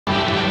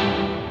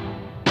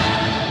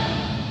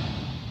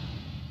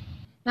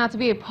Now, to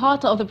be a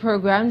part of the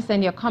program,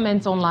 send your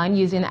comments online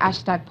using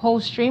hashtag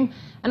 #PollStream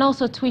and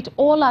also tweet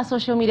all our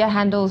social media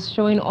handles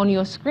showing on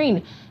your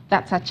screen.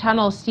 That's at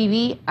Channels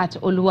TV, at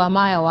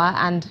Oluwamayawa,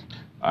 and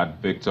at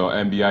Victor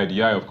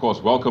MBIDI. Of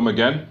course, welcome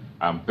again.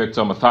 I'm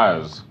Victor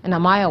Matthias. And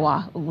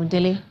Amayawa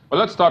Ugundele. Well,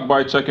 let's start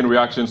by checking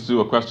reactions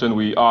to a question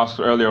we asked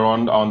earlier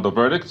on the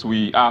verdicts.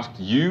 We asked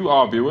you,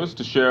 our viewers,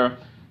 to share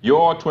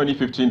your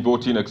 2015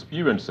 voting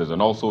experiences and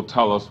also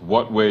tell us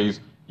what ways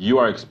you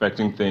are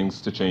expecting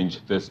things to change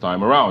this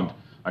time around.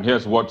 And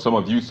here's what some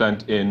of you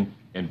sent in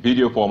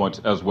video format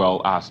as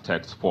well as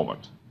text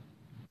format.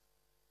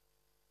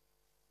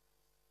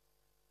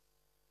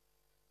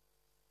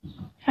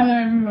 Hello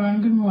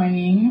everyone, good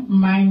morning.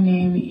 My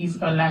name is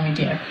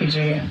Olamide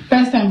Apedre.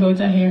 First time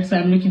voter here, so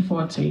I'm looking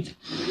forward to it.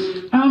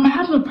 I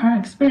have no prior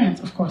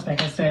experience, of course,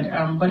 like I said,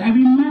 but I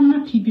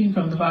remember peeping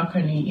from the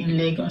balcony in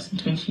Lagos in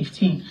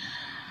 2015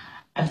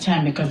 at the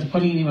time because the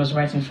polling unit was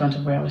right in front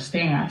of where I was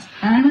staying at.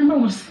 And I remember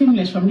it was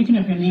seamless from looking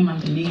up your name on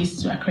the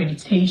list to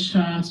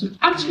accreditation to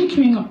actually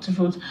queuing up to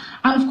vote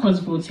and of course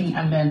voting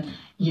and then,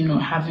 you know,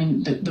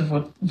 having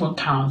the vote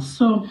count.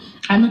 So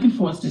I'm looking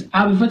forward to this.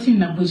 I'll be voting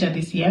in Abuja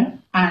this year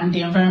and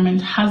the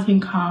environment has been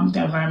calm,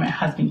 the environment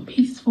has been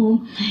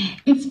peaceful.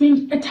 It's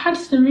been a tad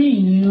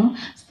serene, you know,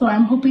 so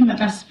I'm hoping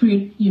that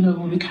spirit, you know,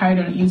 will be carried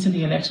on into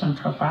the election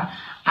proper.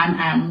 And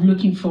I'm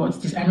looking forward to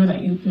this. I know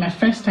that my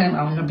first time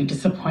I will not be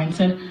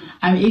disappointed.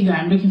 I'm eager,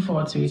 I'm looking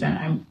forward to it,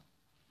 and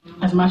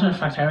as a matter of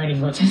fact, I already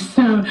voted,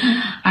 so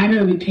I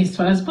know it'll be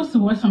peaceful. As opposed to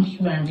what some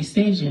people are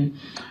envisaging,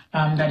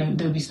 that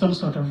there'll be some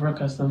sort of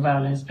ruckus or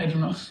violence. I do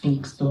not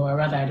think so, or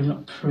rather, I do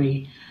not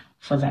pray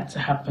for that to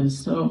happen.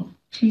 So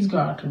please go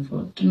out and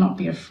vote. Do not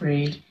be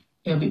afraid.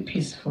 It'll be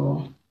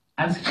peaceful.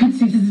 As a good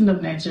citizen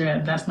of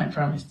Nigeria, that's my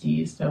promise to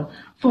you. So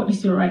vote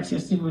is your right, your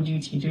civil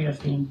duty, do your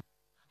thing.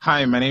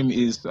 Hi, my name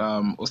is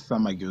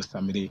Osamagi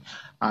Osamide,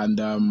 and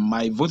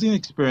my voting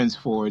experience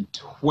for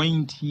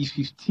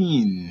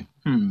 2015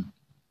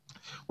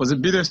 was a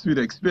bittersweet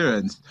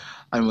experience,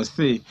 I must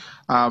say.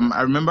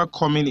 I remember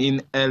coming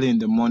in early in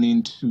the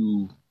morning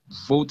to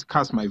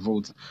cast my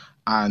vote,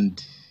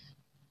 and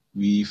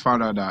we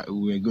found out that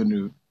we were going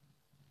to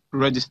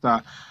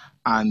register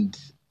and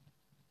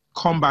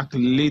come back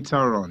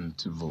later on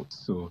to vote.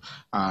 So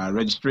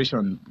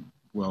registration,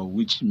 well,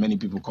 which many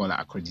people call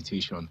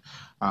accreditation.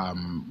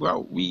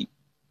 Well, we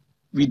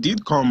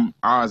did come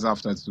hours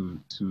after to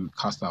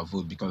cast our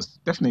vote because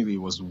definitely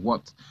it was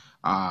worth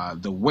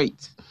the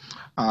wait.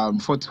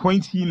 For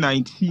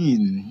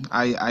 2019,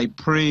 I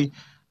pray,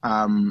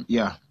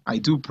 I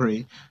do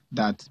pray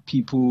that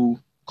people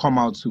come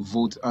out to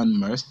vote en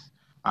masse,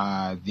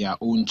 their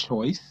own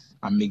choice,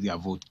 and make their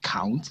vote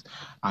count,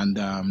 and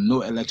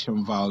no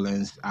election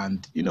violence,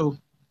 and, you know,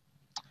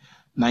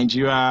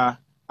 Nigeria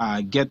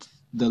gets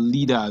the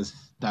leaders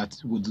that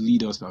would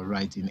lead us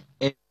aright in.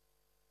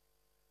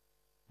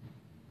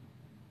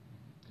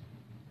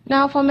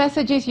 Now, for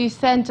messages you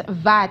sent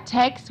via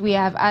text, we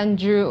have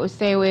Andrew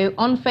Osewe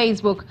on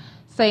Facebook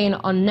saying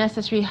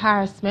unnecessary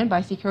harassment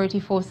by security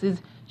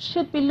forces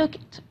should be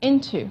looked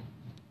into.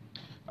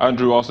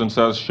 Andrew Austin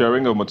says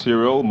sharing of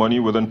material,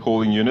 money within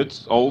polling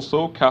units,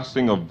 also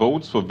casting of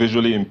votes for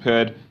visually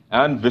impaired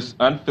and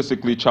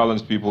physically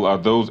challenged people are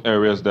those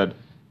areas that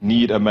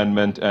need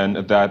amendment, and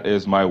that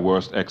is my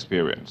worst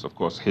experience. Of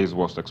course, his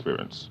worst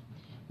experience.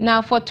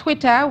 Now, for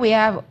Twitter, we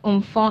have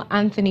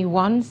Anthony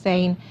 1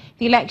 saying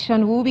the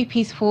election will be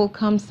peaceful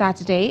come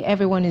Saturday.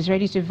 Everyone is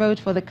ready to vote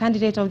for the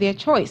candidate of their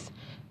choice.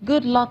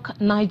 Good luck,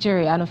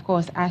 Nigeria. And of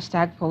course,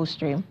 hashtag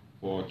 #PollStream.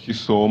 For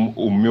Chisom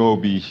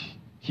Umyobi,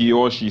 he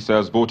or she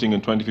says voting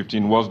in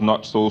 2015 was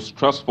not so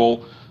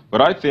stressful,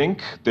 but I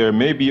think there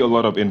may be a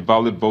lot of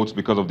invalid votes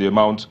because of the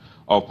amount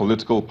of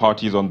political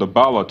parties on the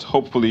ballot.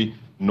 Hopefully,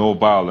 no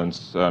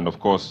violence. And of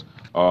course,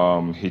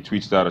 he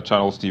tweets that at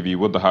Channels TV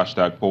with the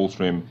hashtag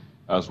 #PollStream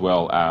as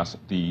well as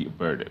the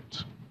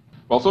verdict.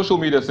 Well, social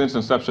media since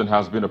inception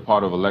has been a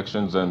part of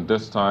elections, and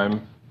this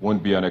time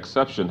won't be an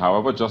exception.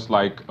 However, just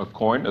like a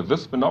coin,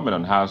 this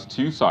phenomenon has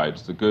two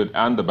sides, the good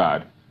and the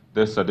bad.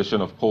 This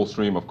edition of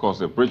 #PollStream, of course,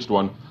 the abridged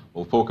one,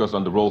 will focus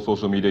on the role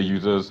social media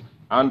users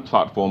and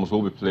platforms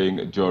will be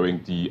playing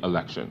during the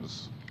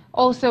elections.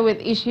 Also, with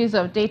issues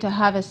of data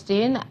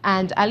harvesting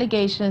and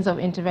allegations of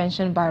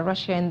intervention by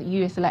Russia in the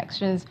U.S.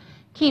 elections,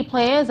 key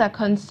players are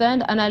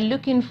concerned and are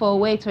looking for a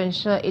way to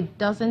ensure it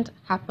doesn't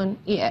happen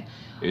here.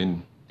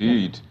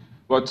 Indeed.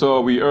 But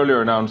we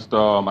earlier announced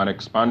an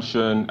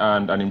expansion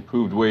and an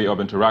improved way of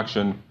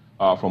interaction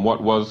from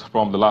what was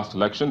from the last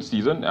election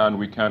season, and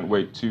we can't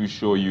wait to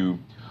show you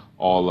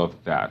all of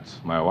that.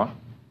 Maiwa?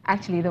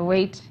 Actually, the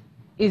wait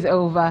is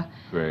over.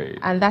 Great.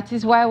 And that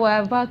is why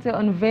we're about to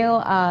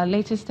unveil our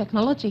latest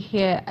technology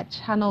here at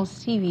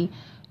Channels TV.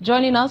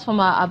 Joining us from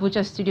our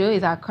Abuja studio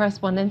is our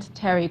correspondent,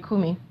 Terry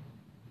Kumi.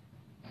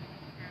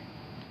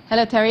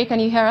 Hello, Terry, can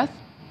you hear us?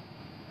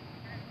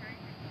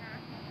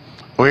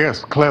 Oh,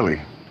 yes,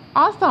 clearly.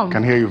 Awesome.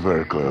 Can hear you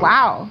very clearly.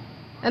 Wow.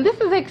 And this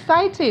is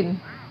exciting.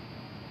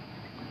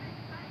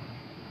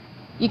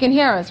 You can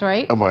hear us,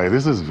 right? Oh, my,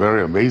 this is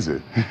very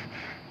amazing.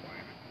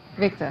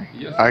 Victor?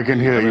 Yes, I can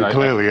hear you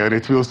clearly, and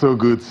it feels so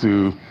good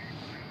to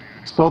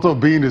sort of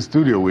be in the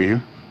studio with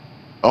you,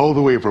 all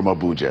the way from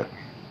Abuja.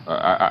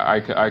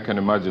 I can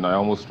imagine. I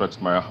almost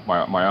stretched my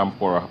arm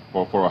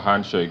for a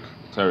handshake,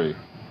 Terry.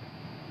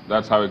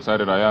 That's how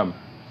excited I am.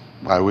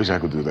 I wish I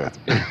could do that.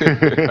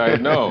 I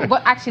know.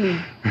 But actually,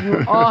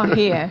 you are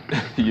here.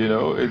 You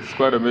know, it's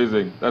quite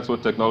amazing. That's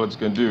what technology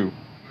can do.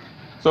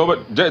 So, but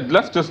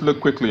let's just look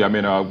quickly. I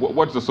mean,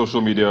 what's the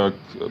social media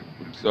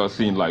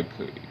scene like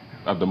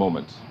at the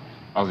moment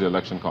as the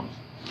election comes?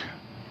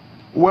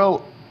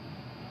 Well,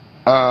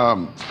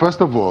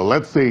 first of all,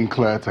 let's say in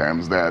clear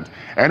terms that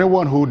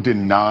anyone who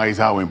denies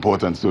how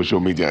important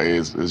social media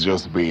is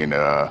just being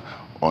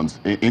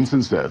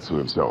insincere to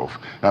himself.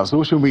 Now,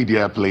 social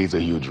media plays a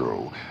huge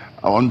role.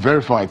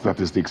 Unverified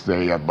statistics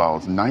say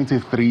about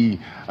 93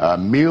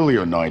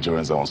 million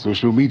Nigerians are on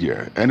social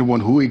media. Anyone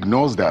who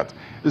ignores that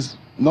is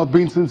not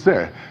being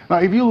sincere. Now,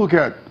 if you look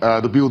at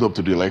the build-up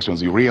to the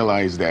elections, you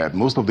realize that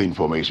most of the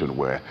information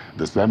were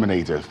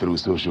disseminated through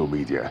social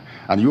media.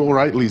 And you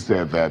rightly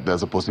said that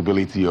there's a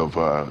possibility of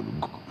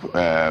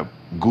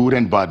good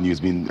and bad news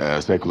being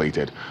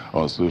circulated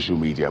on social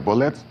media. But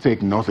let's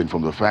take nothing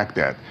from the fact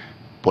that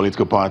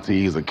political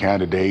parties, the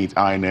candidates,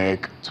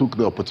 INEC took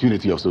the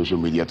opportunity of social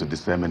media to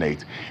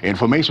disseminate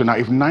information. Now,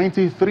 if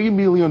 93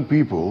 million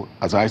people,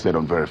 as I said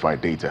on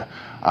verified data,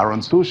 are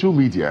on social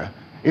media,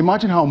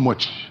 imagine how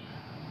much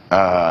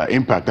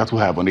impact that will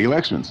have on the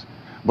elections.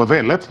 But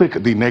then let's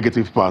take the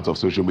negative part of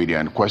social media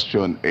and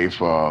question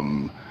if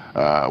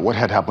what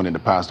had happened in the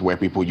past where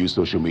people use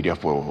social media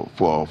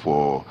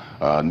for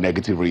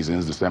negative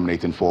reasons,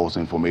 disseminating false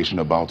information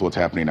about what's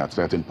happening at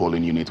certain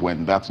polling units,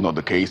 when that's not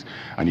the case.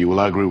 And you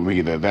will agree with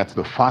me that that's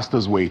the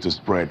fastest way to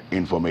spread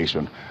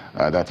information.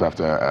 That's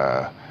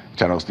after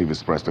Channel Steve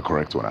expressed the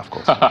correct one, of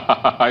course.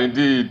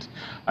 Indeed.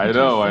 I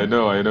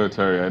know,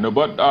 Terry. I know.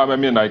 But I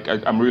mean,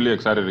 I'm really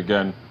excited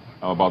again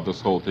about this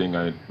whole thing,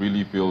 and it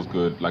really feels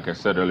good. Like I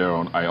said earlier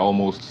on, I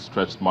almost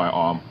stretched my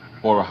arm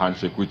for a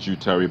handshake with you,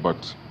 Terry,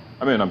 but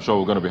I mean, I'm sure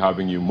we're going to be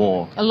having you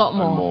a lot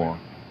more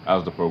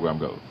as the program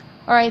goes.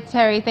 All right,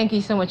 Terry, thank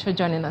you so much for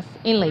joining us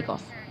in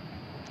Lagos.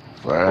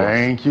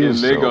 Thank you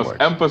in Lagos, so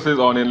much. emphasis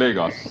on in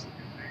Lagos.